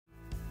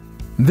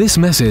This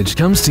message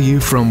comes to you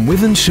from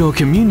Wythenshawe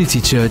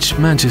Community Church,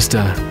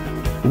 Manchester.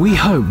 We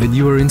hope that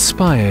you are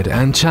inspired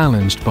and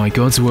challenged by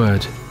God's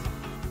Word.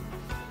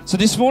 So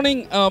this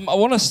morning, I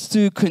want us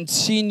to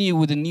continue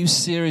with a new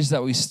series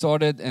that we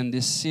started, and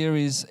this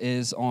series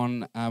is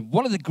on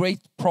one of the great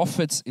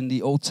prophets in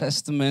the Old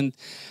Testament,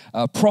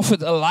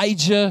 Prophet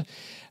Elijah.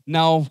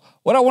 Now,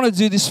 what I want to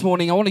do this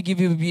morning, I want to give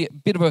you a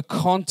bit of a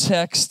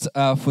context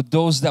for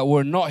those that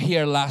were not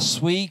here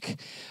last week,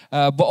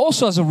 but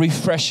also as a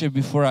refresher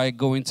before I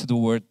go into the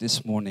Word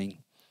this morning.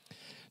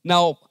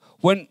 Now,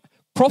 when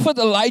Prophet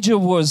Elijah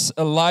was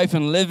alive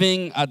and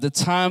living at the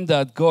time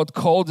that God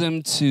called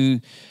him to,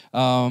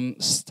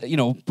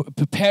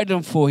 prepare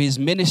them for his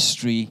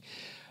ministry,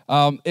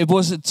 it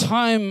was a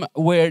time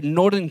where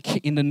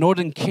in the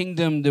Northern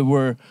Kingdom, there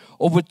were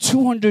over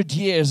 200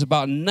 years,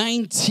 about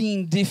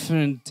 19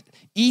 different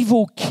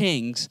evil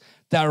kings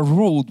that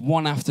ruled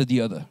one after the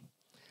other.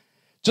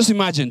 Just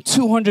imagine,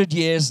 200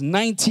 years,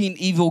 19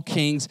 evil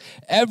kings,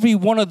 every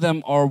one of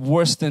them are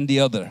worse than the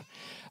other.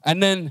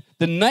 And then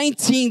the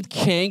 19th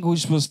king,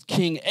 which was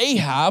King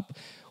Ahab,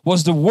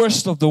 was the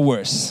worst of the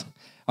worst.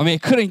 I mean,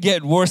 it couldn't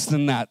get worse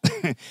than that.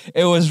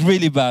 It was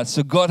really bad.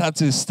 So God had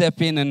to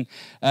step in and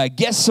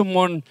get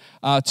someone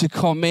to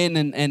come in,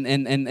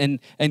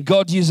 and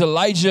God used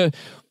Elijah.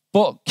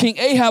 But King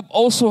Ahab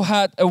also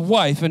had a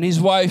wife, and his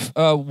wife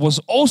was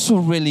also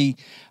really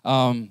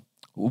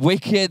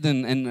wicked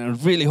and a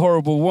really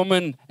horrible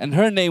woman, and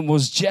her name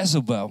was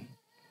Jezebel.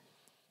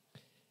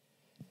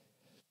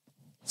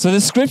 So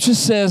the scripture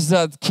says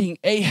that King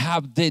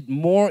Ahab did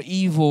more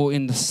evil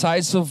in the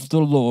sight of the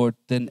Lord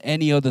than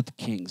any other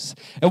kings.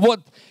 And what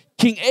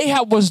King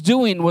Ahab was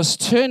doing was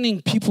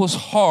turning people's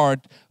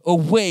heart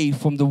away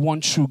from the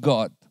one true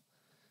God.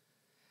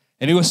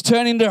 And he was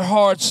turning their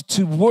hearts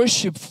to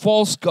worship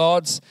false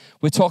gods.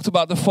 We talked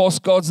about the false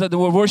gods that they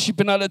were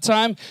worshiping at the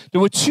time. There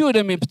were two of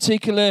them in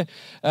particular,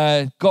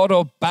 God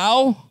of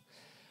Baal,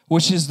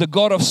 which is the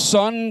god of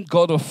sun,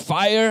 god of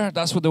fire.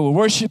 That's what they were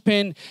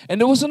worshiping. And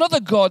there was another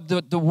god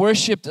that they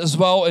worshipped as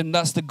well, and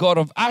that's the god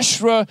of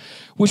Asherah,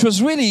 which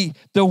was really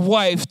the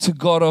wife to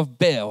god of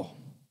Baal.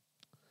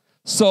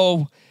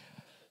 So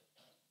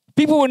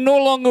people were no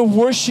longer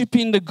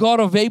worshiping the God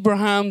of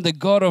Abraham, the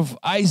God of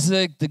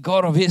Isaac, the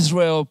God of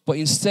Israel, but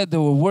instead they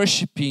were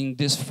worshiping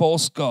these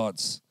false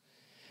gods.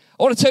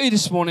 I want to tell you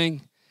this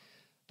morning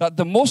that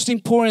the most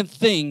important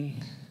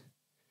thing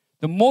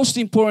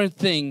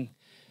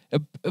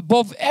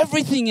above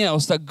everything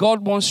else that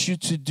God wants you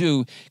to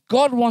do,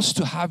 God wants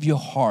to have your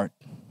heart.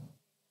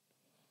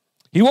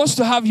 He wants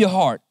to have your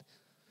heart.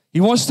 He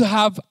wants to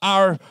have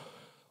our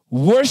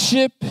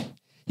worship.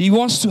 He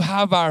wants to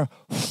have our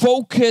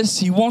focus.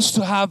 He wants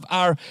to have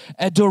our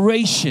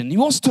adoration. He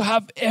wants to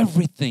have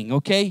everything,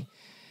 okay?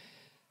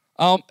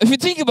 If you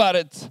think about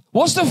it,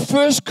 what's the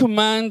first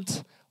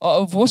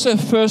of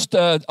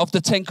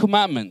the 10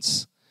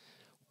 Commandments?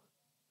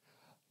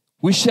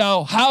 We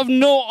shall have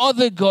no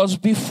other gods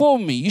before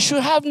me. You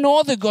should have no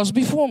other gods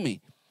before me,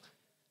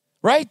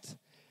 right?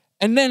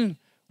 And then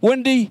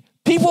when the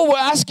people were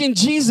asking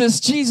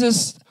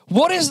Jesus,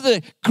 what is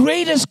the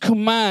greatest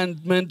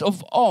commandment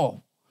of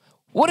all?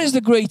 What is the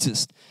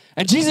greatest?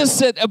 And Jesus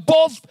said,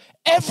 above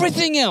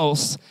everything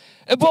else,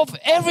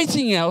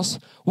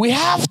 we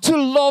have to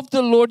love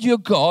the Lord your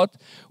God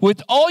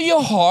with all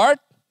your heart,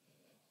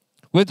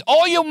 with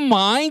all your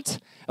mind,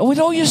 and with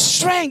all your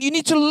strength. You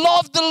need to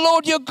love the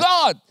Lord your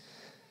God.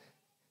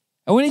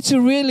 And we need to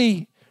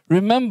really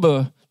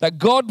remember that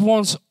God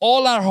wants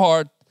all our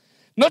heart,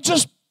 not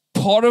just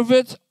part of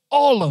it,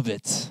 all of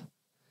it,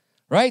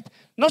 right?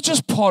 Not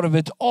just part of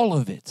it, all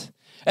of it.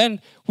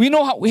 And we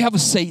know how we have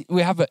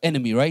an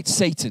enemy, right?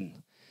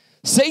 Satan.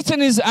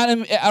 Satan is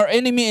our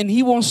enemy, and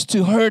he wants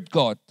to hurt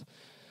God.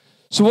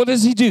 So what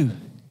does he do?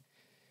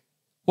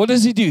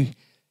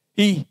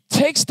 He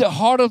takes the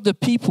heart of the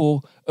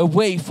people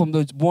away from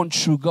the one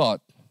true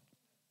God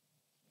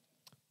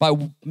by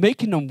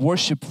making them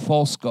worship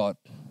false god,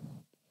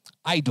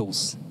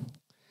 idols.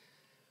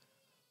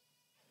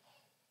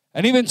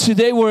 And even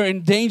today we're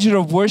in danger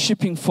of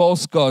worshiping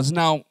false gods.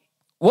 Now,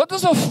 what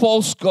does a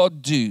false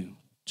god do?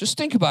 Just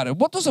think about it.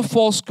 What does a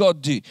false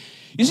god do?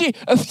 You see,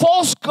 a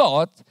false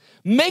god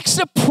makes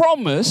a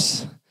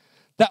promise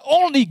that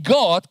only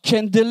God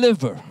can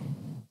deliver.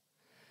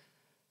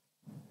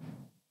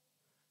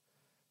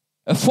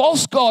 A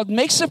false god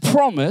makes a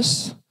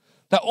promise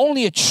that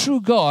only a true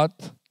God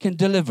can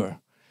deliver.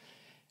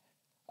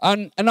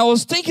 And I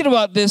was thinking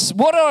about this.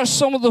 What are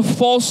some of the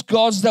false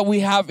gods that we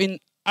have in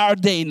our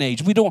day and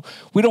age? We don't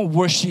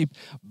worship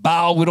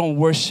Baal, we don't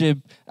worship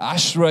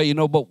Asherah,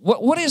 but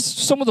what is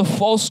some of the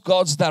false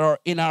gods that are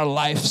in our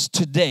lives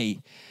today?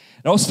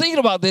 And I was thinking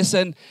about this,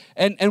 and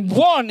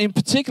one in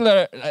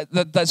particular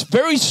that's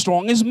very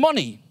strong is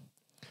money.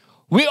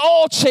 We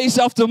all chase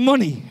after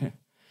money.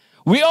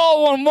 We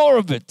all want more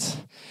of it.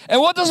 And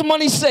what does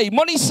money say?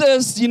 Money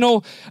says,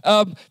 the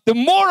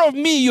more of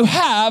me you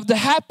have, the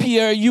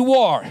happier you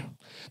are.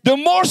 The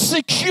more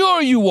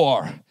secure you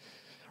are,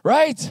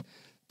 right?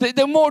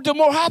 the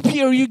more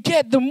happier you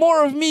get, the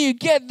more of me you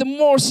get, the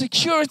more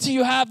security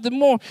you have, the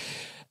more,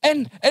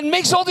 and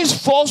makes all these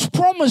false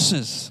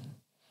promises.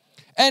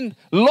 And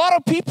a lot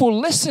of people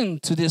listen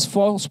to these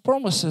false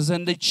promises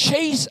and they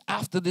chase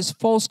after this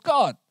false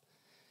God.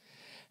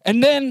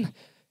 And then,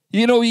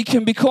 you know, you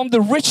can become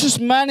the richest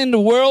man in the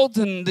world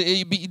and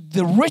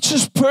the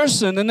richest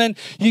person, and then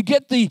you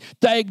get the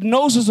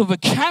diagnosis of a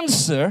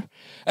cancer,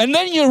 and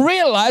then you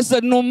realize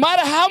that no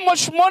matter how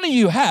much money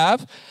you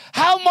have,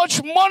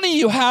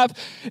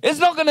 it's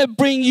not going to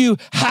bring you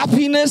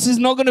happiness, it's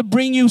not going to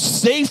bring you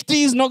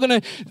safety, it's not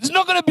going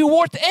to be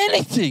worth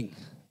anything.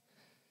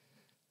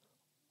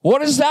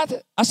 What is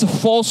that? That's a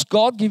false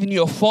God giving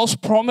you a false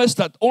promise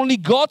that only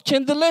God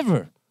can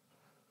deliver.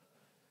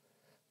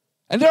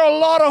 And there are a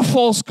lot of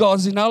false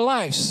gods in our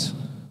lives.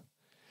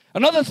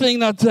 Another thing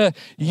that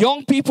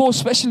young people,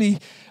 especially,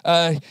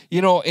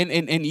 you know,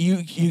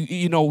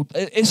 you know,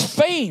 is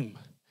fame.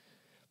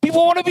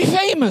 People want to be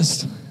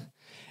famous,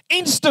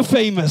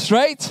 insta-famous,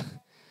 right?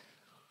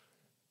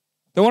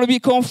 They want to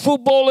become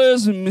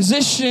footballers and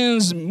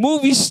musicians, and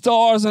movie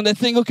stars, and they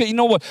think, okay, you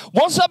know what?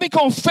 Once I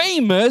become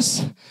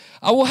famous,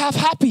 I will have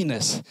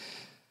happiness.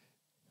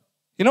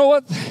 You know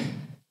what?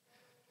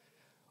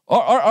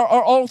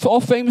 Are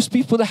all famous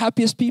people the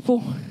happiest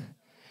people?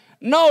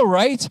 No,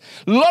 right?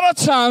 A lot of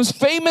times,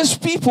 famous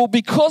people,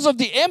 because of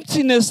the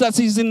emptiness that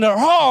is in their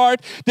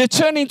heart, they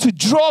turn into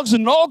drugs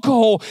and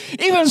alcohol.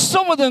 Even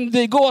some of them,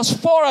 they go as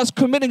far as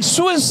committing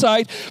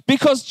suicide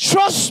because,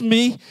 trust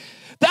me,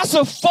 that's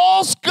a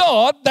false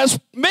God that's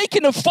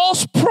making a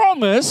false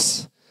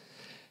promise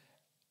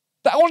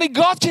that only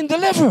God can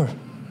deliver.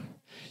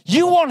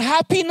 You want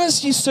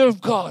happiness, you serve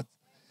God.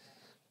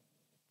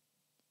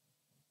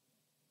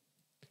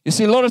 You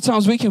see, a lot of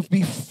times we can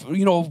be,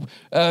 you know,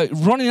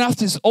 running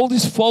after all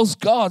these false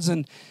gods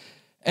and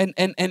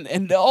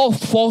they're all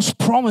false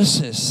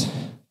promises.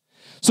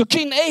 So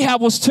King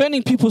Ahab was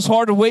turning people's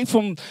heart away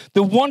from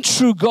the one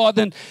true God,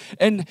 and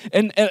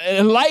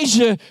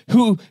Elijah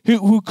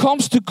who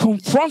comes to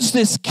confront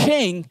this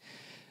king,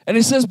 and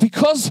he says,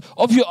 because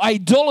of your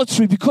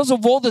idolatry, because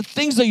of all the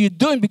things that you're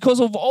doing,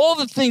 because of all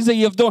the things that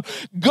you have done,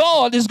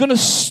 God is going to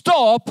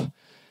stop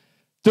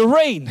the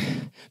rain.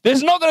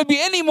 There's not going to be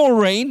any more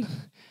rain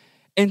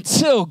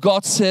until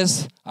God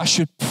says, I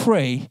should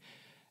pray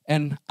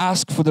and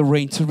ask for the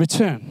rain to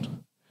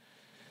return.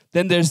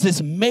 Then there's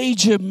this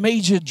major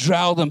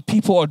drought and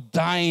people are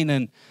dying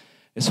and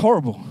it's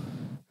horrible.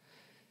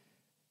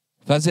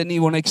 Has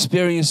anyone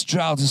experienced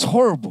drought? It's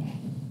horrible.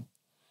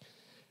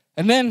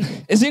 And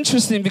then it's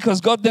interesting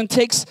because God then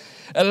takes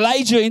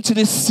Elijah into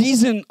this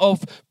season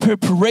of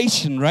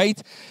preparation,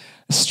 right?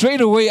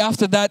 Straight away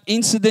after that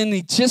incident,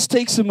 he just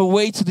takes him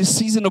away to this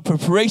season of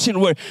preparation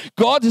where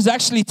God is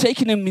actually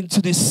taking him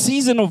into this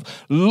season of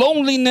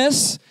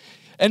loneliness.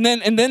 And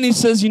then he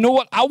says, you know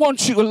what? I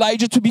want you,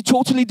 Elijah, to be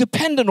totally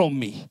dependent on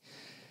me.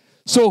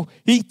 So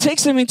he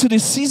takes him into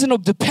this season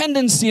of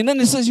dependency. And then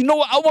he says, you know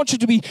what? I want you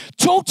to be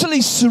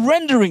totally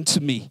surrendering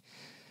to me.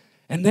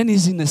 And then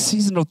he's in a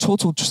season of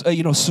total,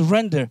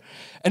 surrender.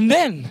 And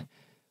then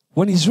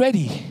when he's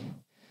ready,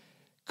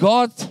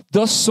 God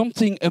does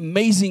something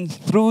amazing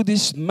through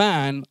this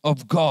man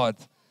of God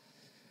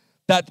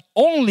that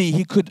only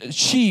he could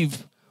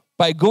achieve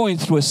by going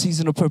through a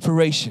season of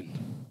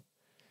preparation.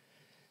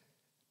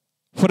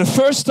 For the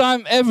first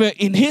time ever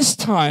in his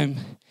time,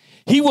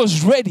 he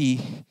was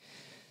ready.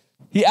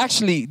 He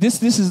actually,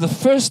 this is the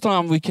first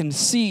time we can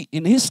see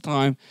in his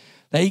time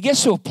that he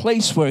gets to a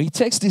place where he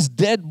takes this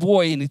dead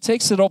boy and he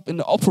takes it up in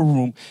the upper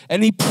room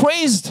and he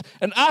praised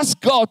and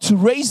asked God to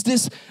raise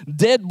this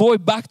dead boy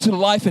back to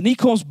life, and he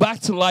comes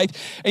back to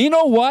life. And you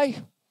know why?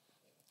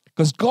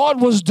 Because God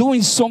was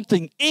doing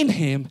something in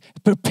him,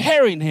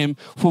 preparing him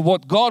for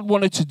what God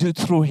wanted to do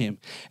through him.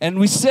 And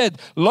we said,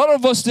 a lot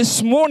of us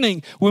this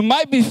morning, we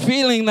might be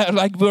feeling that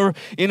like we're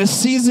in a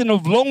season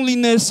of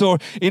loneliness or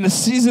in a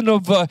season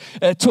of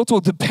total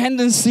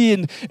dependency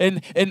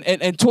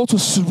and total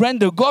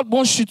surrender. God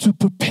wants you to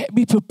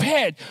be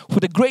prepared for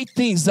the great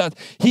things that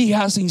he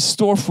has in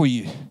store for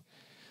you.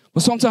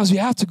 But sometimes we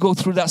have to go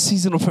through that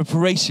season of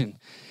preparation.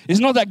 It's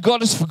not that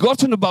God has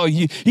forgotten about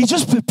you. He's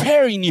just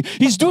preparing you.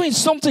 He's doing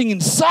something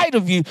inside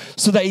of you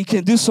so that he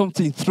can do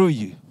something through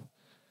you.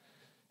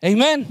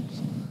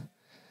 Amen?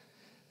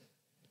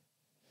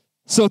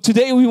 So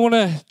today we want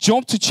to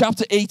jump to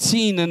chapter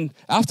 18. And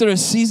after a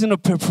season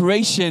of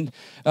preparation,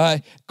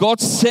 God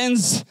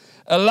sends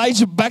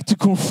Elijah back to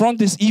confront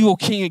this evil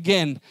king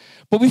again.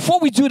 But before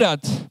we do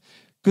that,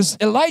 because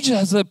Elijah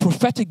has a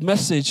prophetic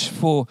message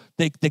for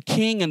the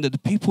king and the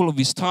people of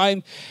his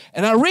time.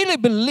 And I really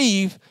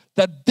believe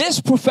that this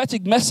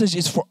prophetic message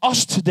is for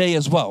us today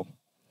as well.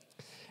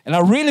 And I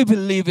really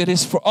believe it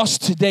is for us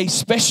today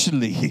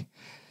especially.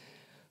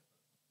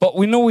 But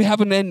we know we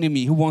have an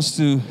enemy who wants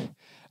to,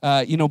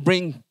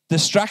 bring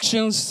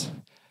distractions,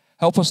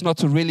 help us not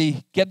to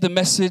really get the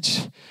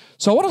message.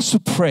 So I want us to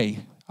pray.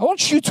 I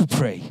want you to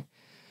pray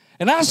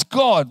and ask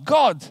God,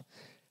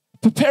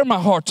 prepare my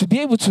heart to be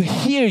able to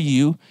hear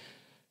you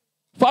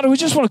Father, we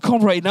just want to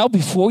come right now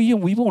before you,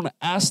 and we want to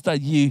ask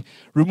that you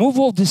remove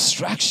all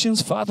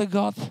distractions, Father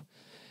God.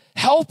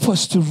 Help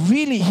us to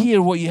really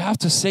hear what you have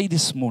to say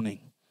this morning.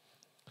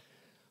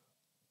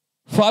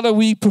 Father,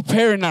 we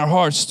prepare in our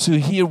hearts to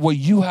hear what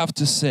you have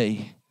to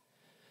say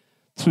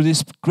through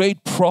this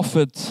great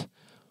prophet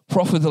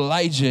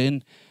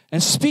Elijah,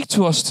 and speak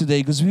to us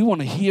today, because we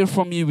want to hear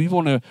from you. We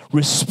want to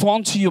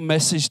respond to your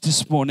message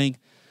this morning.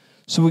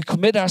 So we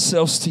commit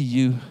ourselves to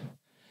you.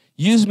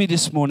 Use me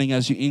this morning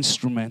as your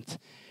instrument.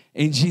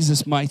 In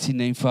Jesus' mighty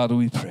name, Father,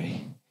 we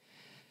pray.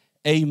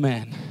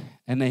 Amen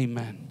and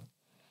amen.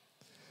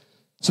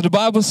 So the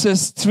Bible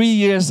says 3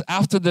 years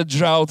after the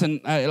drought,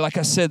 and like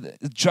I said,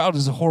 drought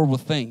is a horrible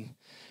thing.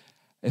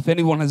 If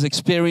anyone has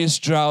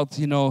experienced drought,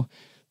 you know,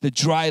 the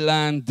dry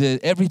land,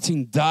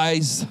 everything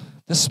dies.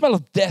 The smell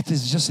of death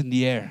is just in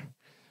the air,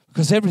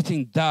 because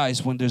everything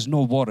dies when there's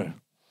no water.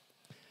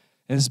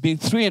 And it's been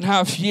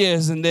 3.5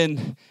 years, and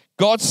then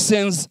God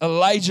sends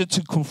Elijah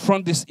to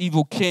confront this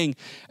evil king.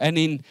 And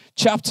in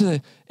chapter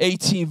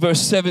 18,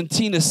 verse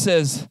 17, it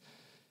says,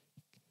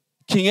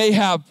 King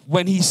Ahab,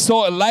 when he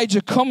saw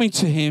Elijah coming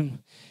to him,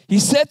 he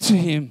said to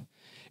him,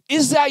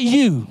 "Is that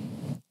you,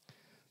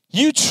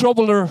 you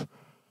troubler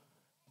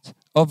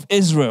of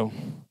Israel?"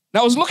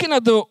 Now, I was looking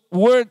at the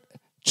word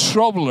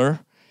troubler.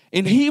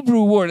 In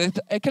Hebrew word,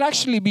 it can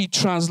actually be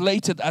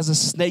translated as a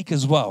snake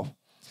as well.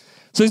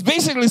 So it's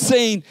basically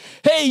saying,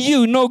 hey,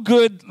 you no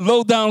good,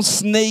 low down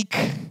snake.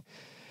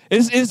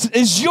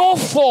 It's your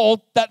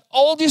fault that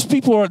all these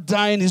people are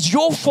dying. It's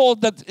your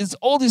fault that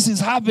all this is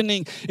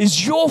happening.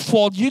 It's your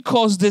fault. You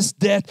caused this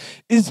death.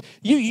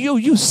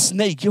 You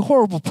snake, you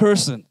horrible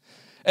person.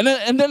 And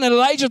then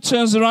Elijah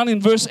turns around in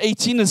verse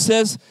 18 and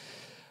says,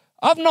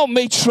 I've not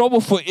made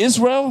trouble for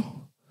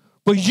Israel,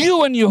 but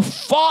you and your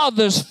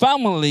father's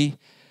family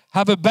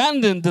have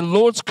abandoned the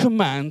Lord's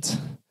command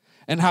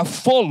and have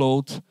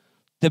followed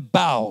the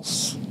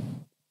Baals.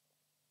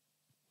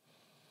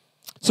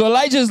 So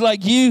Elijah is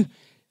like, you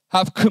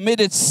have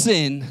committed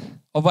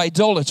sin of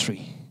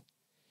idolatry.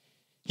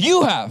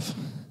 You have.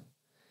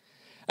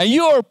 And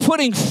you are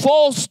putting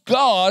false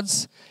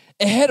gods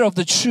ahead of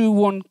the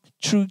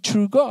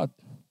true God.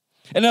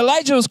 And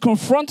Elijah was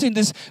confronting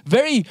this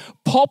very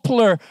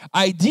popular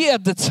idea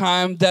at the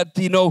time that,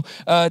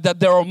 that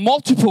there are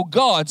multiple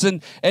gods.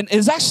 And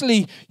it's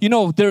actually,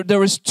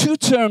 there is two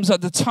terms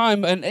at the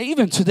time, and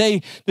even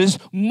today, there's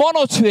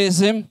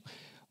monotheism.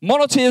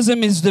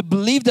 Monotheism is the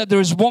belief that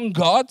there is one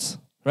God,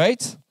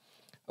 right?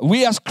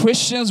 We as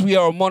Christians, we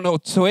are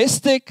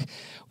monotheistic.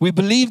 We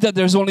believe that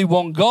there's only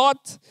one God.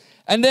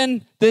 And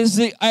then there's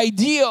the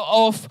idea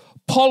of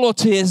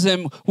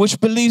polytheism, which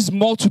believes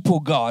multiple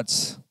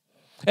gods.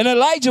 And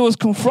Elijah was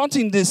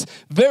confronting this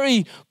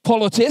very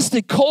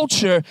polytheistic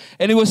culture,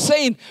 and he was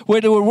saying where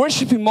they were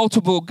worshiping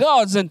multiple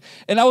gods. And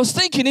I was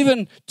thinking,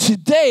 even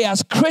today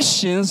as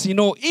Christians,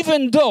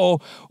 even though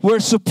we're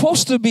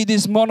supposed to be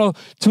this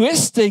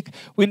monotheistic,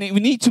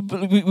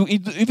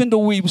 even though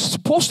we're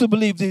supposed to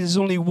believe there's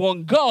only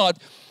one God,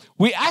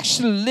 we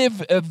actually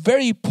live a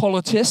very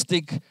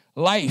polytheistic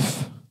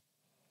life,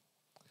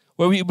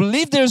 where we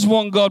believe there's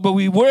one God, but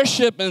we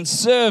worship and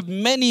serve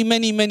many,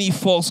 many, many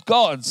false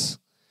gods.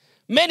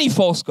 Many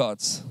false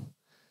gods.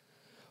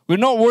 We're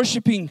not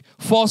worshiping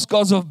false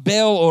gods of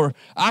Baal or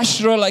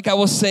Asherah, like I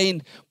was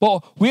saying,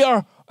 but we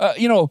are,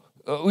 we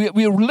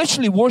are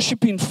literally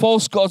worshiping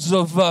false gods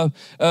of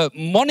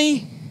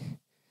money,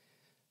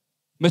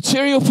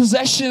 material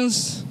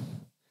possessions.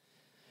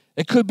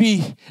 It could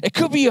be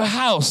your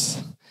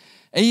house,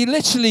 and you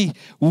literally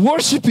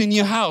worshiping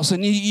your house,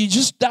 and you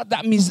just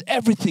that means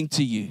everything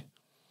to you.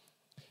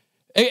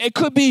 It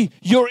could be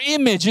your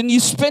image, and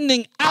you're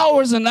spending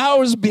hours and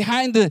hours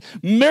behind the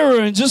mirror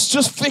and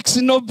just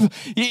fixing up.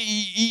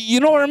 You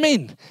know what I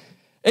mean?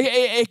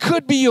 It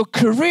could be your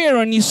career,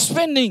 and you're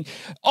spending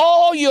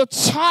all your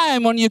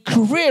time on your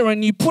career,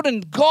 and you're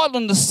putting God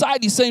on the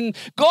side. You're saying,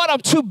 God, I'm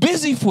too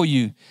busy for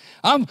you.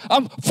 I'm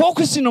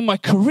focusing on my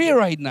career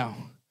right now.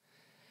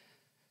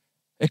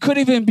 It could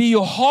even be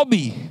your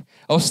hobby.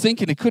 I was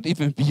thinking it could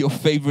even be your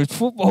favorite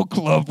football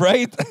club,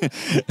 right?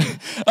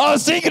 I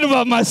was thinking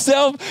about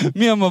myself.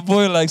 Me and my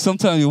boy,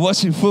 sometimes we're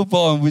watching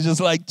football and we're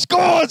just like, go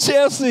on,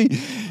 Chelsea.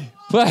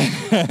 But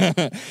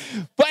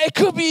it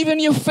could be even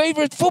your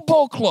favorite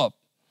football club.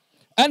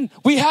 And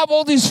we have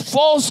all these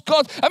false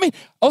gods. I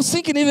was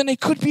thinking even it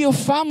could be your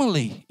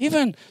family.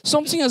 Even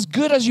something as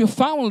good as your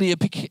family,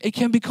 it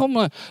can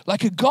become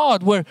like a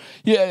god, where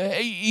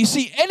you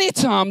see,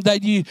 anytime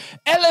that you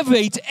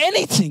elevate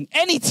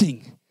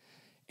anything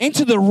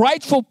into the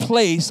rightful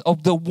place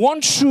of the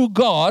one true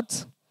God,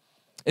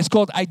 it's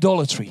called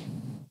idolatry.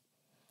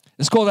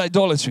 It's called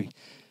idolatry.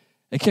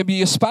 It can be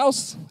your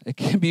spouse. It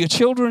can be your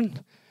children.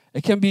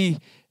 It can be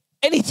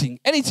anything.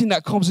 Anything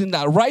that comes in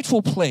that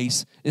rightful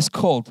place is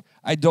called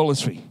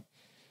idolatry.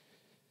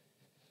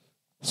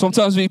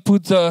 Sometimes we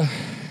put,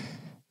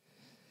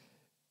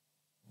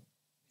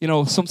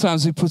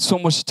 sometimes we put so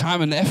much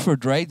time and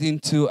effort, right,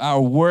 into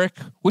our work,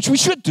 which we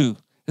should do.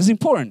 It's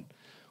important.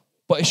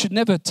 But it should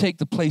never take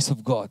the place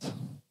of God.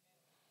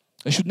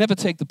 It should never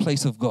take the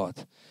place of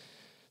God.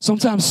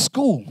 Sometimes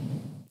school.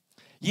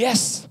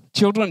 Yes,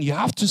 children, you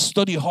have to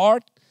study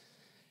hard.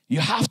 You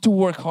have to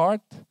work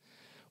hard.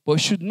 But it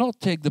should not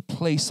take the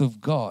place of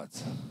God.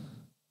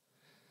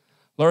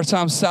 A lot of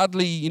times,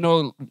 sadly,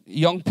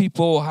 young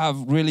people have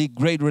really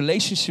great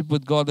relationship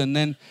with God, and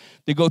then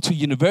they go to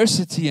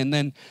university, and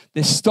then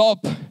they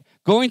stop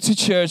going to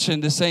church,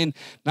 and they're saying,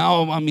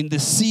 now I'm in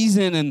this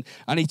season, and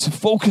I need to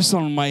focus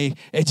on my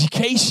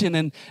education,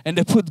 and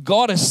they put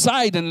God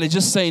aside, and they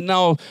just say,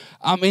 now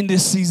I'm in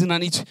this season, I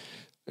need to.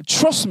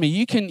 Trust me,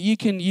 you can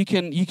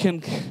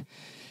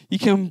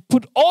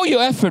put all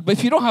your effort, but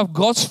if you don't have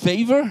God's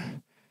favor,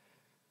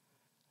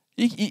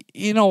 you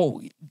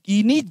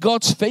need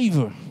God's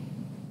favor.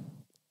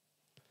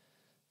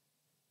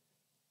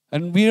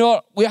 And we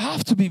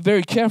have to be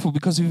very careful,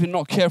 because if we're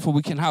not careful,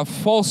 we can have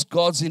false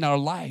gods in our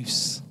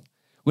lives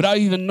without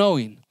even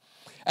knowing.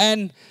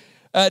 And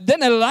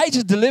then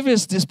Elijah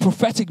delivers this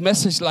prophetic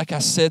message, like I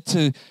said,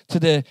 to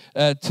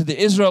the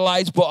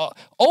Israelites, but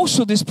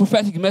also this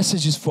prophetic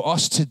message is for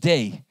us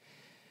today.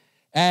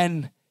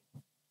 And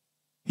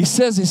he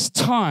says it's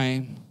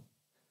time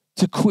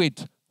to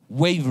quit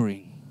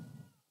wavering.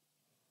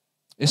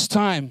 It's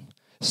time.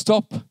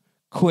 Stop,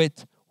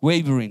 quit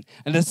wavering.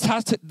 And that's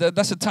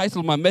the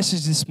title of my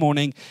message this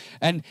morning.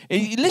 And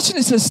it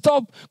literally says,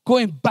 stop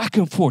going back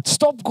and forth.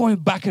 Stop going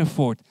back and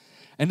forth.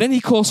 And then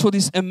he calls for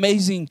this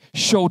amazing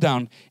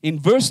showdown. In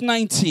verse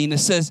 19, it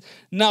says,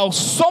 now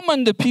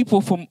summon the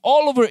people from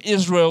all over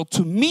Israel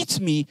to meet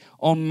me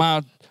on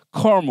Mount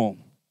Carmel.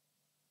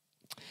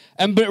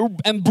 And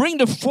bring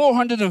the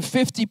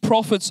 450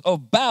 prophets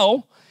of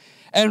Baal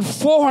and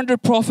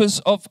 400 prophets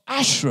of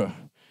Asherah,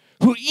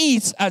 who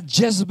eats at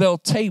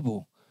Jezebel's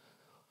table.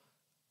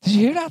 Did you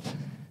hear that?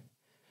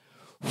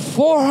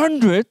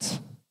 400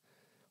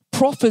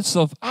 prophets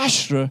of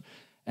Asherah,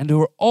 and they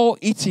were all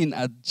eating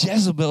at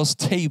Jezebel's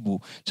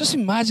table. Just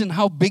imagine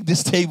how big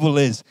this table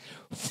is.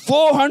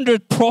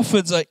 400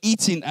 prophets are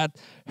eating at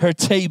her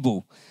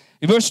table.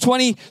 In verse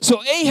 20,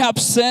 so Ahab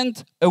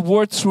sent a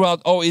word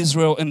throughout all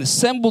Israel and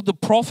assembled the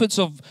prophets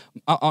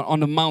on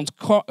the Mount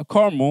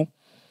Carmel.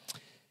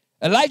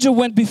 Elijah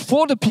went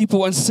before the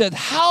people and said,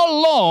 how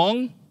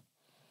long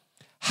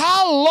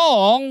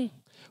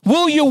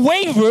will you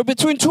waver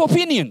between two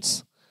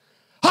opinions?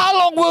 How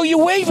long will you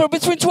waver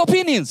between two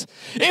opinions?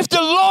 If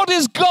the Lord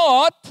is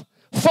God,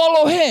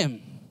 follow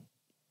him.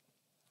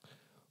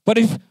 But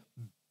if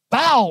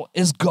Baal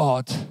is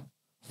God,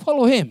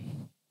 follow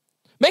him.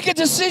 Make a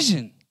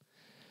decision.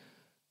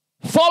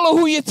 Follow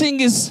who you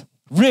think is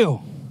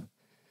real.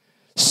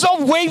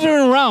 Stop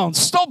wavering around.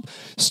 Stop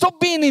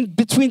being in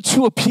between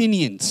two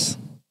opinions.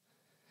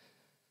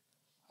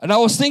 And I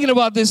was thinking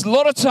about this. A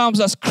lot of times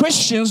as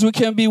Christians, we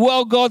can be,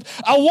 well, God,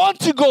 I want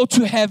to go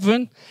to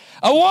heaven.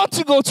 I want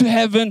to go to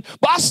heaven,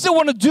 but I still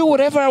want to do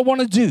whatever I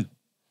want to do.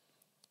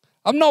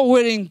 I'm not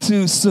willing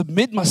to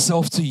submit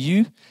myself to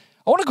you.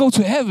 I want to go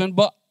to heaven,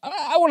 but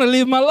I want to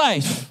live my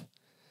life.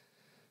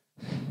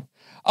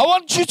 I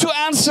want you to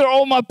answer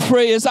all my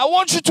prayers. I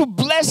want you to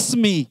bless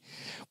me,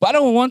 but I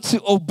don't want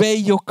to obey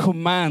your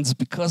commands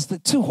because they're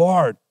too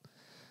hard.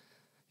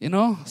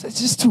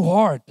 It's just too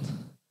hard.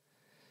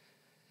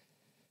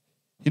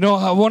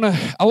 I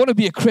want to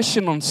be a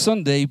Christian on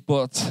Sunday,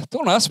 but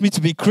don't ask me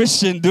to be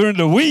Christian during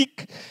the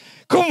week.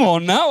 Come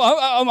on now.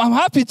 I'm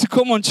happy to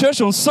come on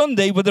church on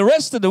Sunday, but the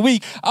rest of the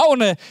week, I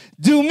want to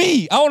do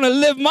me. I want to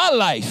live my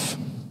life.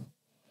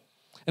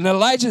 And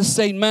Elijah is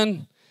saying,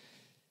 man,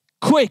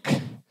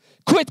 quit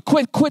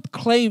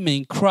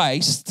claiming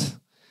Christ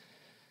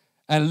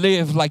and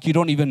live like you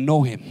don't even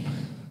know him.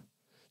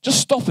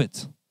 Just stop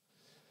it.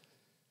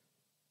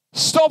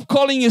 Stop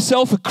calling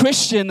yourself a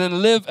Christian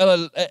and live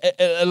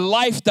a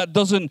life that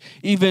doesn't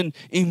even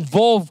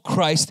involve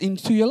Christ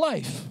into your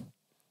life.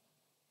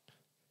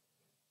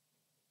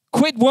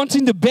 Quit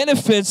wanting the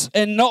benefits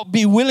and not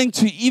be willing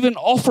to even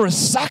offer a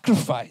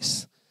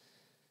sacrifice.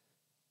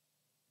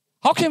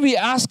 How can we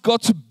ask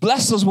God to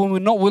bless us when we're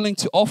not willing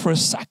to offer a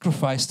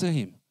sacrifice to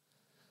him?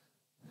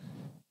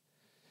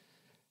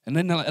 And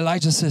then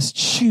Elijah says,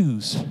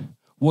 choose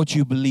what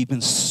you believe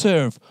and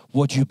serve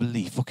what you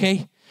believe,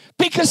 okay?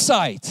 Pick a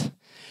side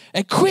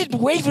and quit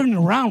wavering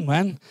around,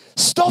 man.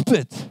 Stop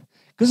it,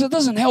 because it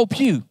doesn't help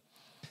you.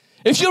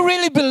 If you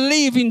really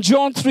believe in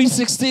John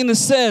 3:16, it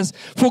says,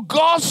 for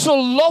God so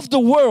loved the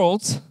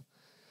world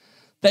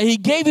that he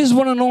gave his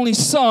one and only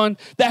son,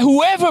 that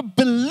whoever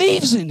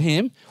believes in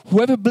him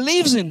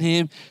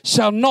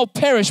shall not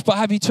perish but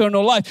have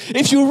eternal life.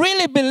 If you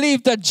really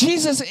believe that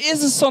Jesus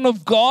is the Son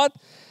of God,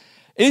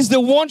 is the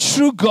one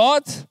true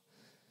God,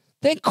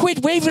 then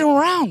quit wavering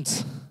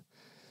around.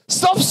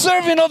 Stop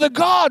serving other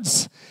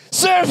gods.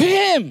 Serve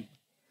him.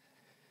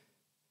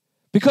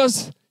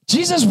 Because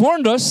Jesus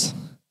warned us.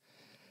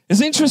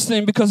 It's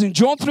interesting because in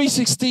John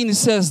 3:16 it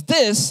says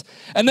this,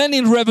 and then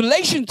in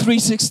Revelation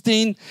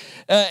 3:16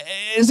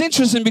 it's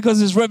interesting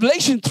because it's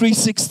Revelation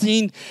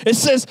 3:16 it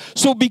says,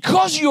 so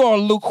because you are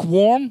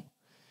lukewarm,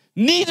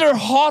 neither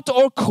hot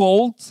or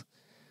cold,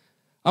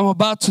 I'm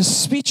about to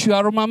spit you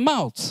out of my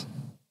mouth.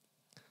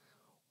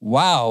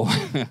 Wow.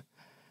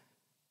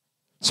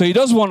 So he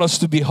does want us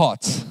to be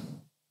hot.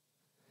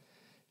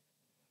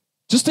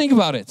 Just think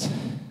about it.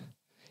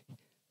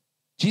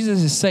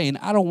 Jesus is saying,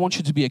 I don't want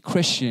you to be a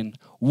Christian,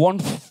 one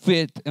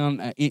fit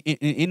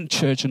in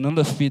church,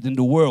 another fit in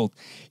the world.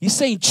 He's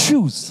saying,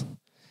 choose.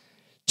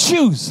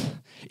 Choose.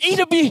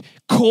 Either be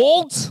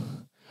cold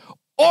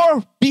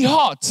or be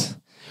hot.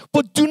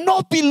 But do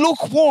not be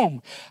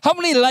lukewarm. How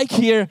many like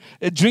here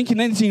drinking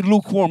anything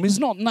lukewarm? It's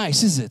not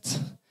nice, is it?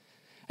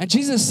 And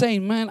Jesus is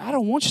saying, man, I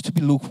don't want you to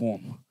be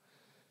lukewarm.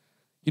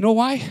 You know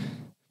why?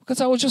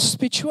 Because I will just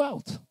spit you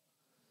out.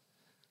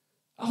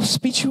 I'll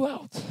spit you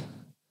out.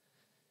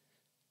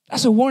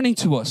 That's a warning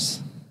to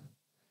us.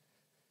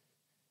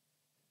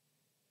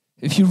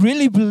 If you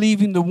really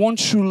believe in the one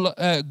true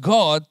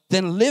God,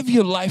 then live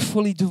your life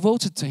fully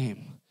devoted to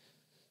Him.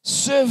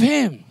 Serve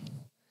Him.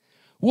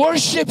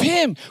 Worship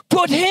Him.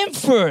 Put Him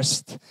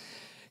first.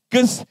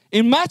 Because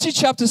in Matthew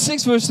chapter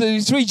 6 verse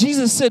 33,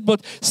 Jesus said,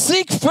 but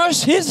seek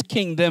first His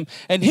kingdom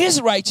and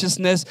His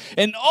righteousness,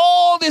 and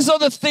all these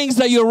other things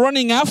that you're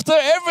running after,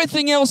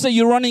 everything else that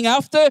you're running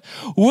after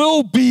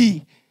will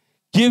be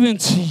given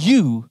to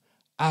you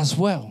as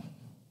well.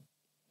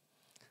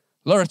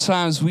 A lot of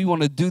times we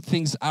want to do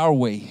things our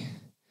way,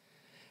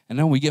 and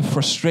then we get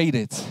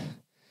frustrated.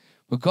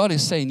 But God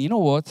is saying, you know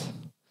what?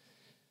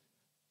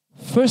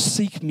 First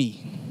seek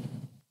me.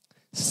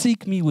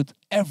 Seek me with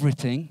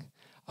everything.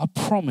 I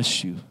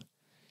promise you,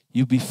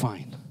 you'll be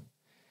fine.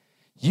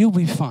 You'll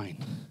be fine.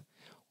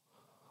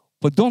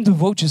 But don't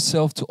devote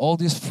yourself to all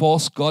these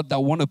false gods that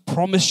want to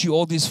promise you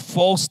all these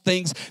false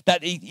things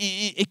that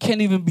it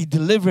can't even be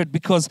delivered,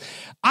 because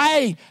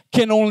I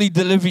can only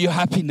deliver you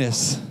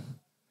happiness.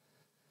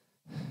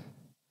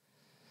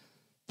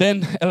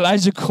 Then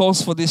Elijah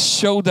calls for this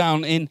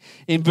showdown in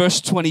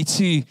verse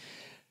 22.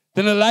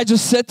 Then Elijah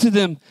said to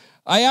them,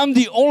 I am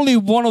the only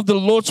one of the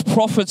Lord's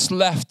prophets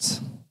left,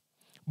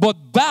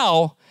 but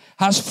Baal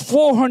has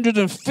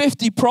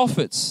 450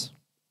 prophets.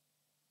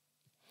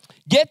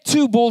 Get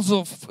two bulls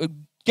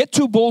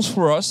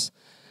for us.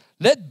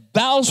 Let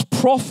Baal's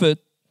prophet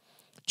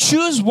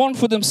choose one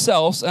for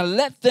themselves, and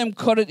let them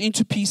cut it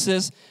into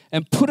pieces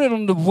and put it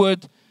on the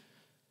wood,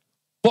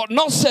 but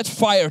not set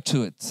fire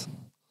to it.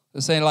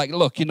 They're saying, like,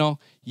 look,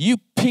 you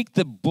pick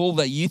the bull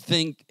that you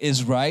think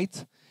is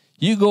right.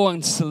 You go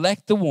and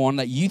select the one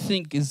that you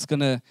think is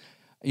gonna,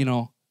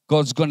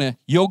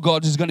 your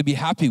God is gonna be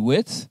happy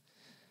with.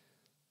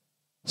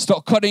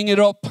 Start cutting it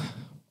up,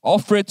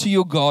 offer it to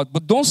your God,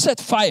 but don't set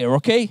fire,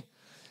 okay?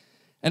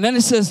 And then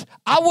it says,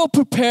 I will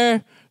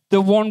prepare the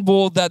one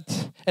bull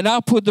and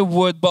I'll put the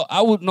wood, but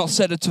I will not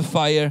set it to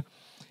fire.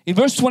 In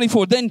verse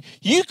 24, then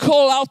you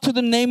call out to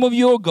the name of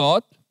your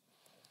God,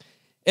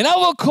 and I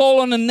will call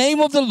on the name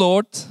of the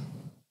Lord,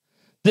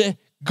 the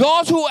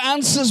God who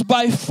answers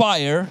by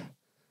fire.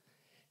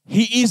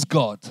 He is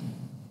God.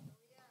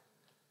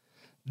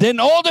 Then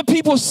all the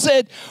people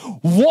said,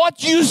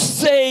 what you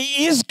say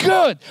is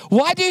good.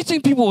 Why do you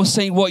think people were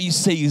saying what you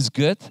say is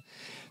good?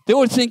 They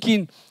were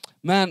thinking,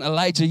 man,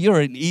 Elijah, you're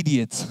an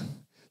idiot.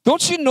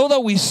 Don't you know that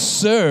we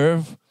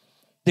serve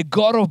the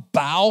God of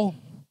Baal,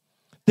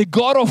 the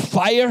God of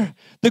fire,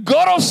 the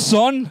God of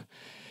sun?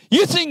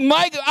 You think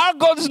our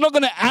God is not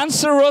going to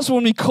answer us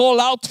when we call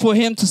out for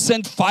Him to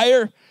send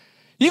fire?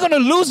 You're going to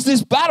lose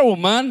this battle,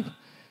 man.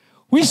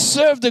 We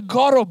serve the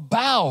God of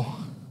Baal.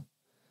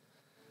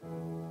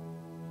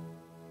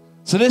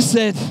 So they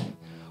said,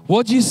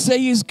 what you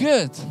say is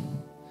good.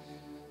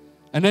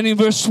 And then in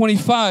verse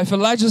 25,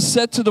 Elijah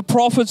said to the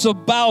prophets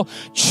of Baal,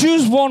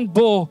 choose one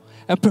bull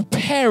and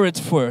prepare it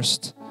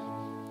first,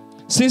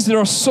 since there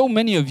are so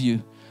many of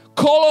you.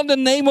 Call on the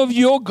name of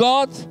your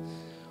God,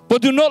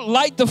 but do not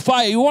light the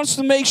fire. He wants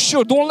to make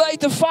sure, don't light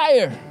the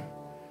fire.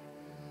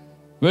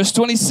 Verse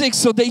 26,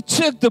 so they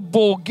took the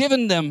bull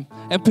given them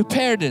and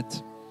prepared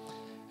it.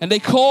 And they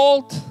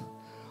called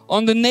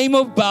on the name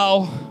of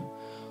Baal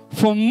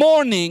from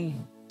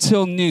morning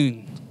till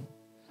noon.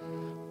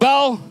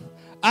 Baal,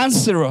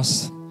 answer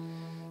us.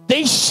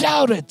 They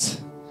shouted,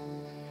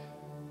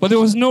 but there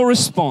was no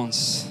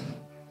response.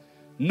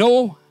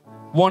 No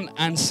one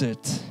answered.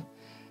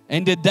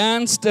 And they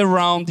danced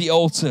around the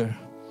altar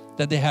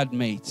that they had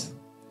made.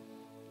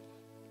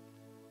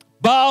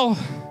 Baal,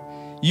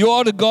 you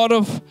are the God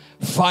of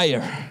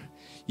fire.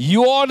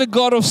 You are the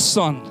God of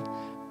sun.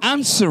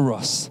 Answer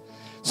us.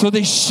 So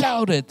they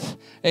shouted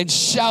and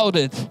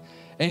shouted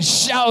and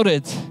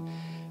shouted.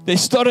 They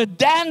started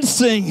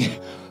dancing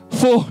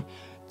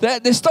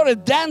They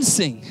started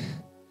dancing.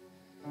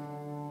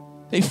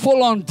 They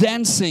full on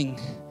dancing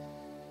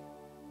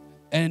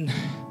and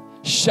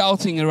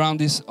shouting around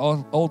this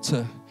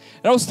altar.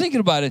 And I was thinking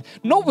about it.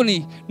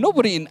 Nobody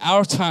in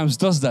our times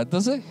does that,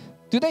 does it?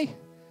 Do they?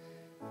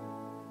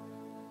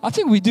 I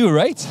think we do,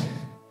 right?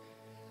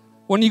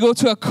 When you go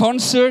to a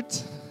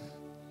concert,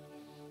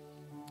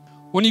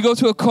 when you go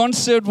to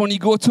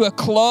a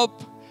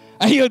club,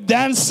 and you're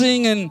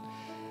dancing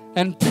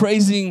and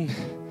praising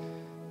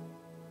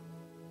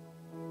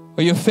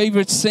or your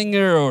favorite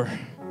singer, or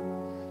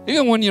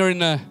even when you're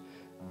in a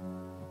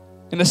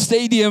in a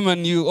stadium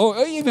and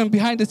or even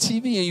behind the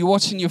TV and you're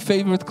watching your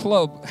favorite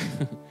club.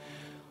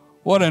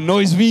 What a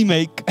noise we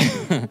make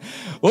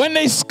when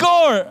they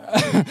score.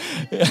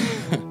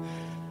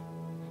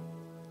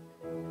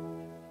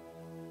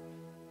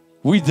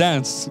 We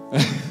dance.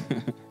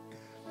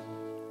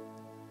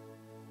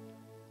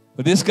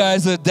 But these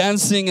guys are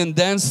dancing and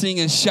dancing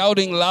and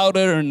shouting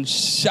louder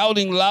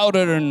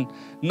and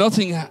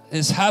nothing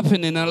is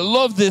happening. And I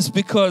love this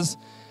because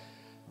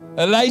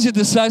Elijah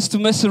decides to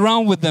mess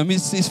around with them.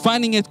 He's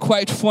finding it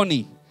quite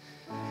funny.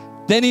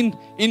 Then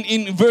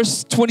in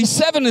verse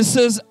 27 it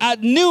says,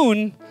 at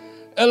noon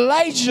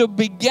Elijah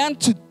began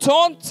to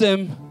taunt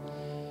them.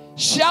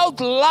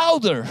 Shout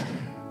louder,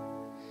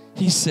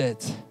 he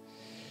said.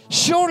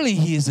 Surely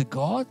he is a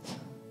God.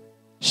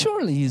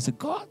 Surely he is a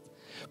God.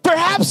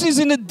 Perhaps he's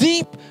in a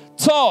deep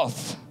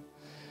thought.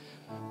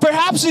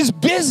 Perhaps he's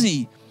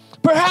busy.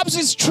 Perhaps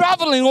he's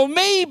traveling. Or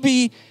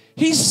maybe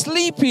he's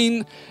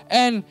sleeping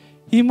and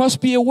he must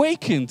be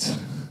awakened.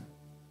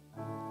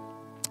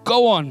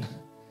 Go on.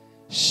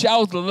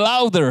 Shout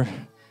louder.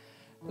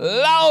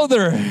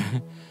 Louder.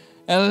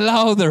 And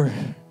louder.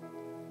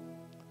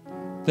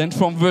 Then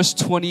from verse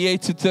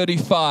 28 to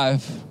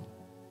 35.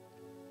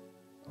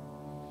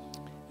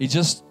 They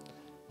just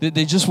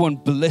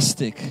went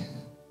ballistic.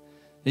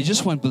 They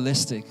just went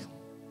ballistic.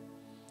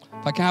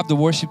 If I can have the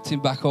worship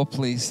team back up,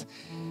 please.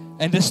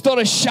 And they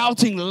started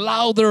shouting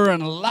louder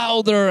and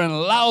louder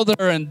and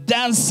louder and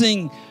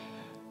dancing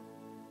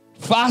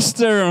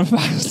faster and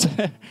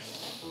faster.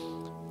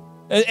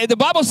 And the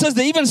Bible says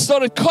they even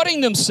started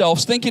cutting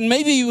themselves, thinking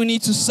maybe we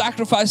need to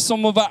sacrifice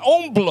some of our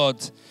own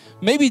blood.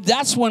 Maybe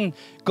that's when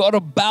God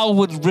of Baal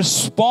would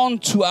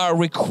respond to our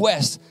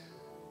request.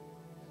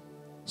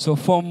 So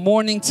from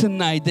morning to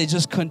night, they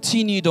just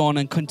continued on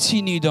and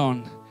continued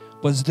on.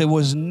 But there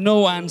was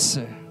no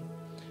answer.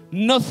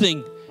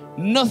 Nothing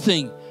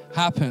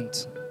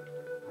happened.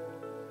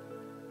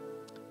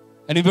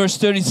 And in verse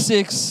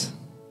 36,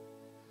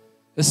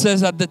 it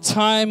says, at the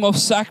time of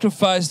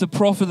sacrifice, the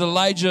prophet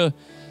Elijah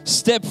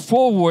stepped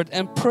forward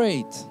and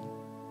prayed.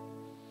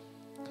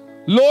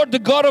 Lord, the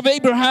God of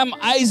Abraham,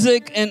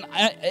 Isaac, and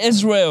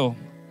Israel,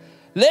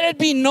 let it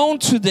be known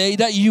today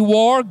that you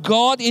are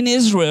God in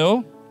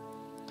Israel,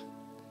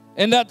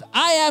 and that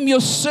I am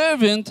your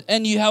servant,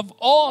 and you have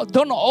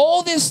done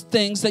all these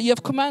things that you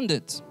have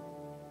commanded.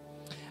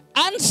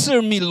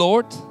 Answer me,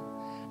 Lord.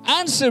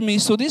 Answer me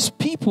so these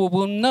people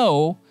will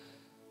know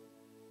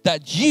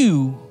that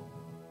you,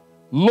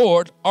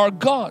 Lord, are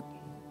God,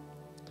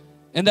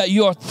 and that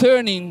you are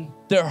turning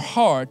their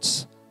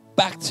hearts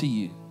back to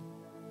you.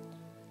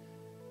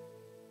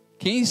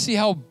 Can you see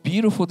how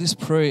beautiful this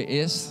prayer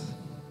is?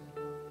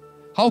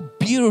 How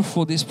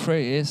beautiful this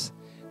prayer is.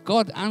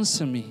 God,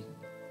 answer me.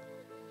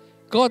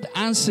 God,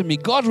 answer me.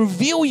 God,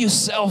 reveal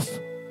yourself.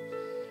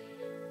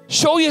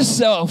 Show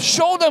yourself.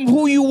 Show them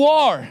who you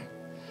are.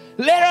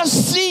 Let us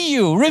see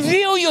you.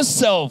 Reveal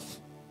yourself.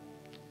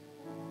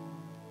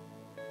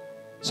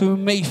 So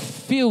we may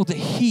feel the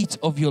heat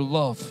of your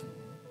love.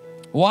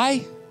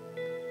 Why?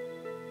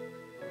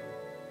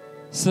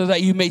 So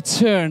that you may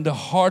turn the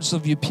hearts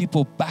of your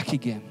people back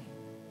again.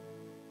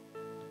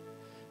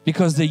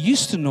 Because they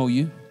used to know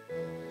you.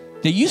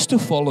 They used to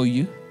follow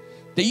you.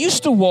 They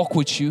used to walk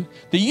with you.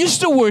 They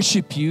used to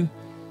worship you.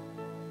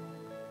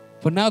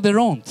 But now they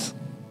don't.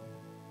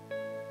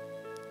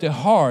 Their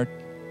heart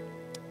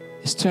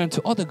is turned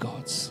to other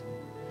gods.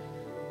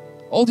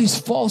 All these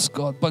false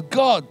gods. But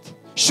God,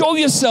 show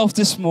yourself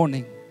this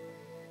morning.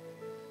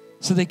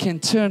 So they can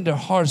turn their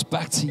hearts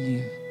back to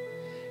you.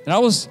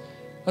 And as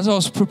I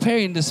was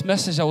preparing this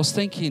message, I was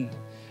thinking,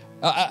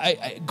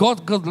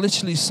 God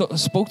literally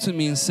spoke to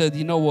me and said,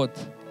 you know what?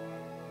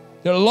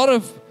 There are a lot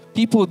of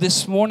people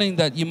this morning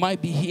that you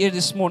might be here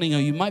this morning, or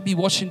you might be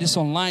watching this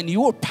online.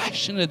 You were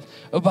passionate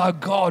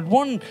about God.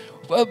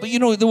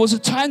 There was a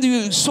time that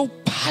you were so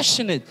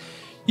passionate.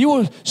 You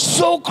were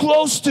so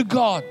close to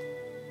God.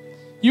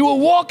 You were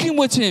walking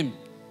with Him.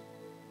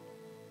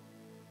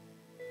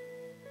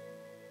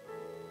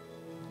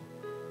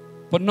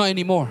 But not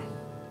anymore.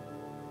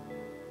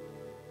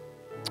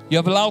 You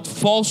have allowed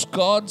false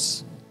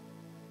gods,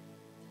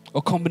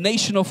 a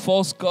combination of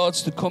false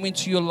gods, to come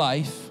into your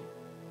life.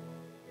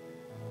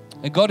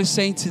 And God is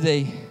saying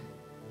today,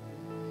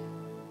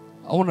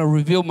 I want to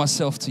reveal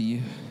myself to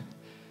you.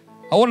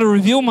 I want to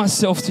reveal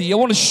myself to you. I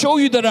want to show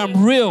you that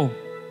I'm real.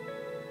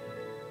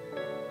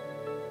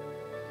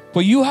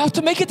 But you have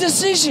to make a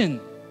decision.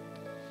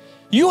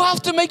 You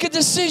have to make a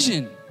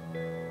decision.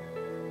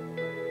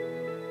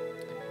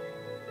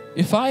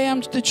 If I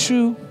am the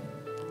true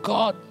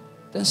God,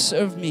 then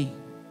serve me.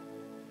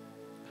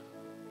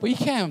 But you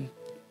can't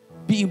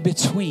be in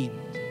between.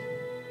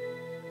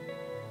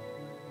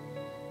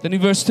 Then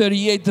in verse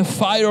 38, the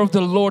fire of the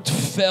Lord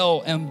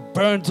fell and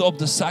burned up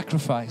the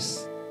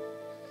sacrifice.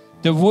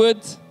 The wood,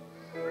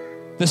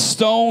 the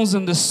stones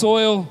and the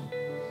soil,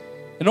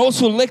 and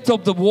also licked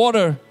up the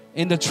water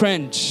in the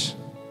trench.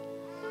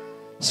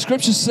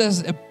 Scripture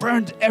says it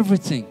burned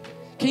everything.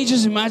 Can you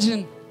just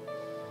imagine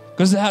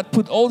Because they had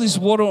put all this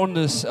water on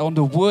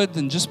the wood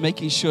and just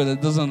making sure that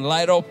it doesn't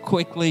light up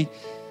quickly.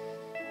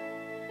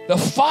 The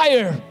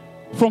fire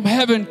from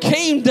heaven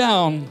came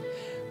down,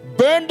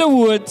 burned the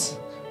wood,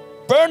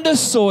 burned the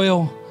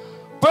soil,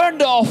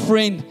 burned the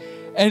offering,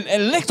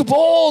 and licked up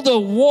all the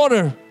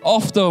water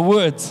off the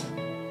wood.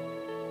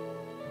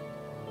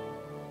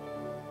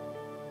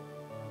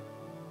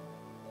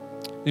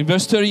 In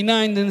verse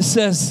 39, then it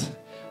says,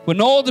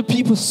 when all the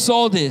people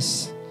saw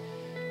this,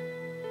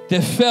 they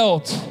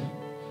felt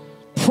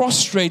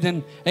prostrate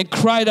and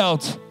cried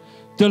out,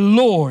 the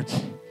Lord,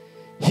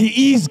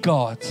 He is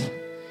God.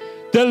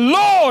 The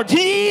Lord,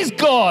 He is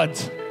God.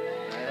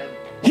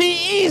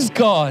 He is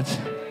God.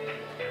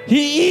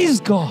 He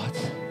is God.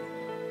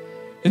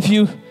 If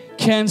you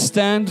can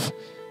stand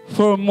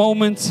for a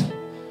moment,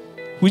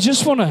 we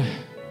just want to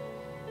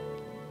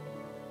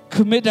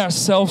commit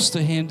ourselves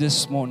to Him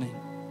this morning.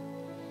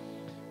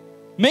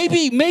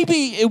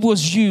 Maybe it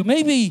was you.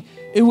 Maybe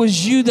it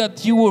was you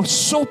that you were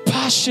so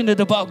passionate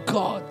about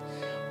God,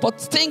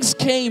 but things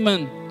came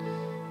and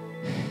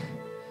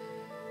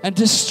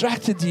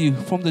distracted you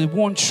from the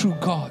one true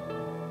God.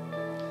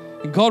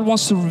 And God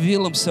wants to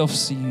reveal Himself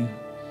to you.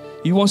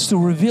 He wants to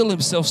reveal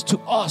Himself to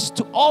us,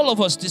 to all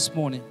of us this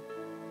morning.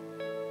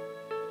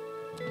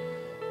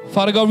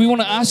 Father God, we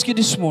want to ask you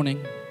this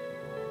morning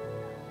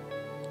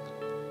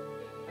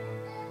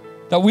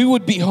that we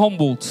would be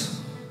humbled.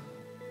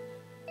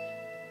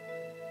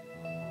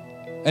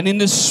 And in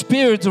the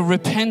spirit of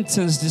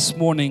repentance this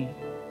morning,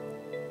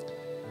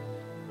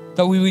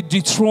 that we would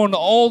dethrone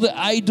all the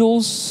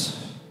idols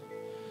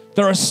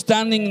that are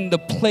standing in the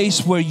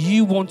place where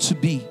you want to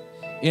be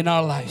in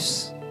our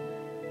lives.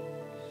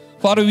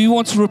 Father, we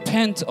want to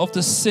repent of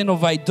the sin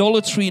of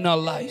idolatry in our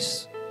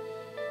lives.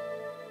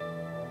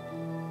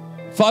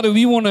 Father,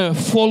 we want to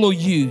follow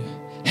you.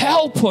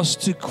 Help us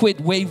to quit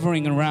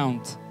wavering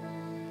around.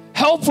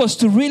 Help us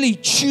to really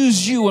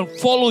choose you and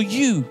follow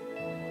you.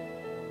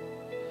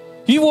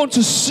 We want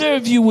to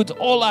serve you with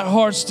all our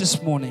hearts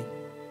this morning.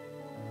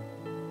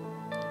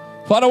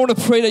 Father, I want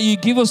to pray that you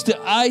give us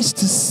the eyes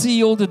to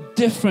see all the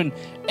different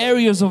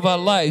areas of our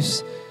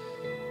lives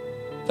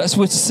that's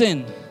with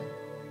sin,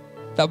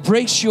 that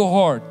breaks your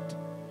heart.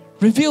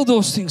 Reveal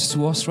those things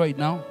to us right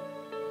now.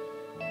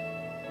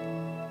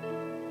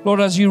 Lord,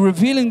 as you're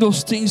revealing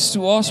those things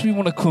to us, we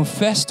want to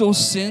confess those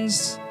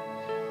sins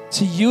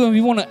to you, and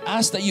we want to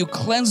ask that you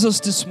cleanse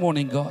us this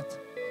morning, God.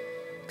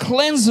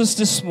 Cleanse us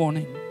this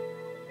morning.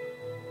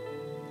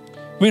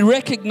 We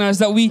recognize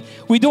that we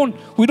don't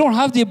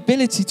have the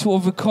ability to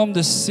overcome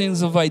the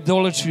sins of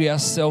idolatry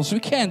ourselves. We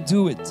can't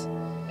do it.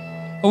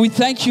 And we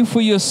thank you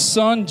for your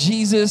Son,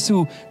 Jesus,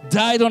 who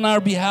died on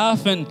our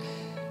behalf. And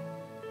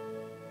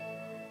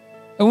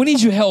we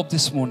need your help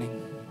this morning.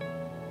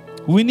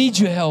 We need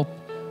your help.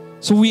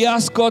 So we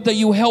ask, God, that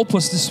you help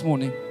us this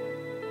morning.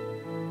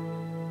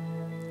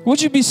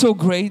 Would you be so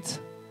great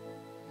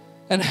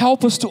and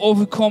help us to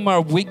overcome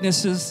our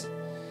weaknesses,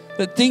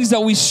 the things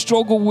that we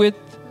struggle with.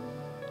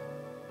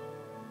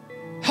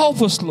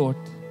 Help us, Lord.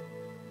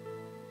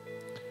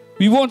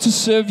 We want to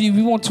serve you.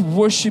 We want to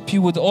worship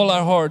you with all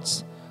our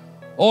hearts,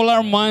 all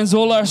our minds,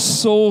 all our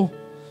soul,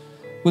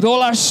 with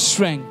all our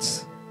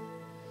strength.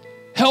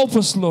 Help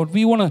us, Lord.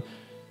 We want to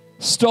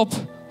stop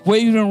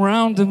wavering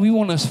around and we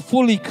want to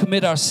fully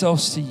commit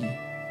ourselves to you.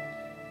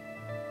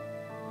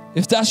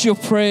 If that's your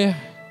prayer,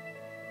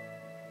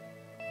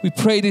 we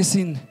pray this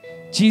in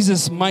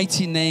Jesus'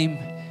 mighty name.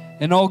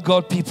 And all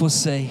God people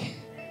say,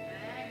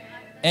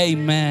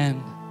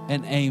 amen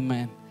and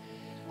amen.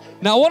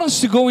 Now I want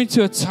us to go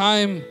into a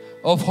time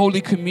of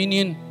Holy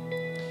Communion.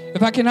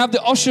 If I can have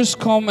the ushers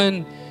come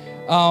and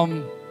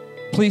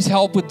please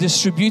help with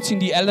distributing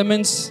the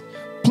elements.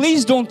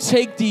 Please don't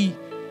take the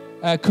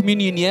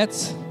communion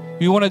yet.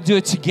 We want to do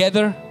it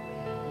together.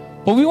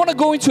 But we want to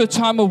go into a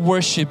time of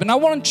worship. And I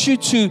want you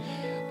to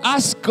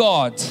ask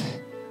God.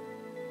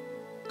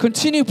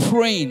 Continue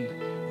praying.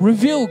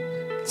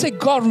 Say,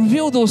 God,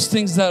 reveal those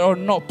things that are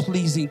not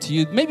pleasing to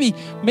you.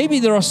 Maybe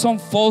there are some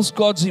false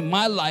gods in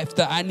my life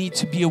that I need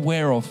to be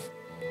aware of.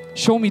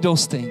 Show me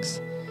those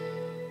things.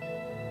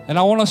 And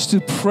I want us to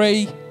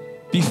pray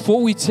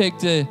before we take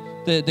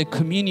the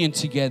communion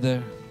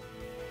together.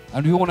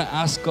 And we want to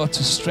ask God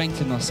to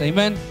strengthen us.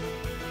 Amen.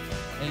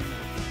 Amen.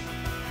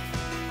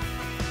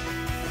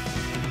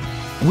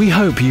 We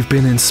hope you've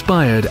been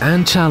inspired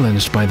and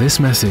challenged by this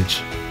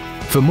message.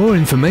 For more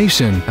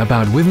information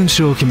about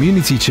Withenshaw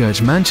Community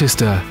Church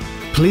Manchester,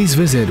 please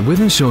visit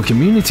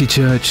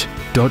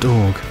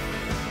withenshawcommunitychurch.org.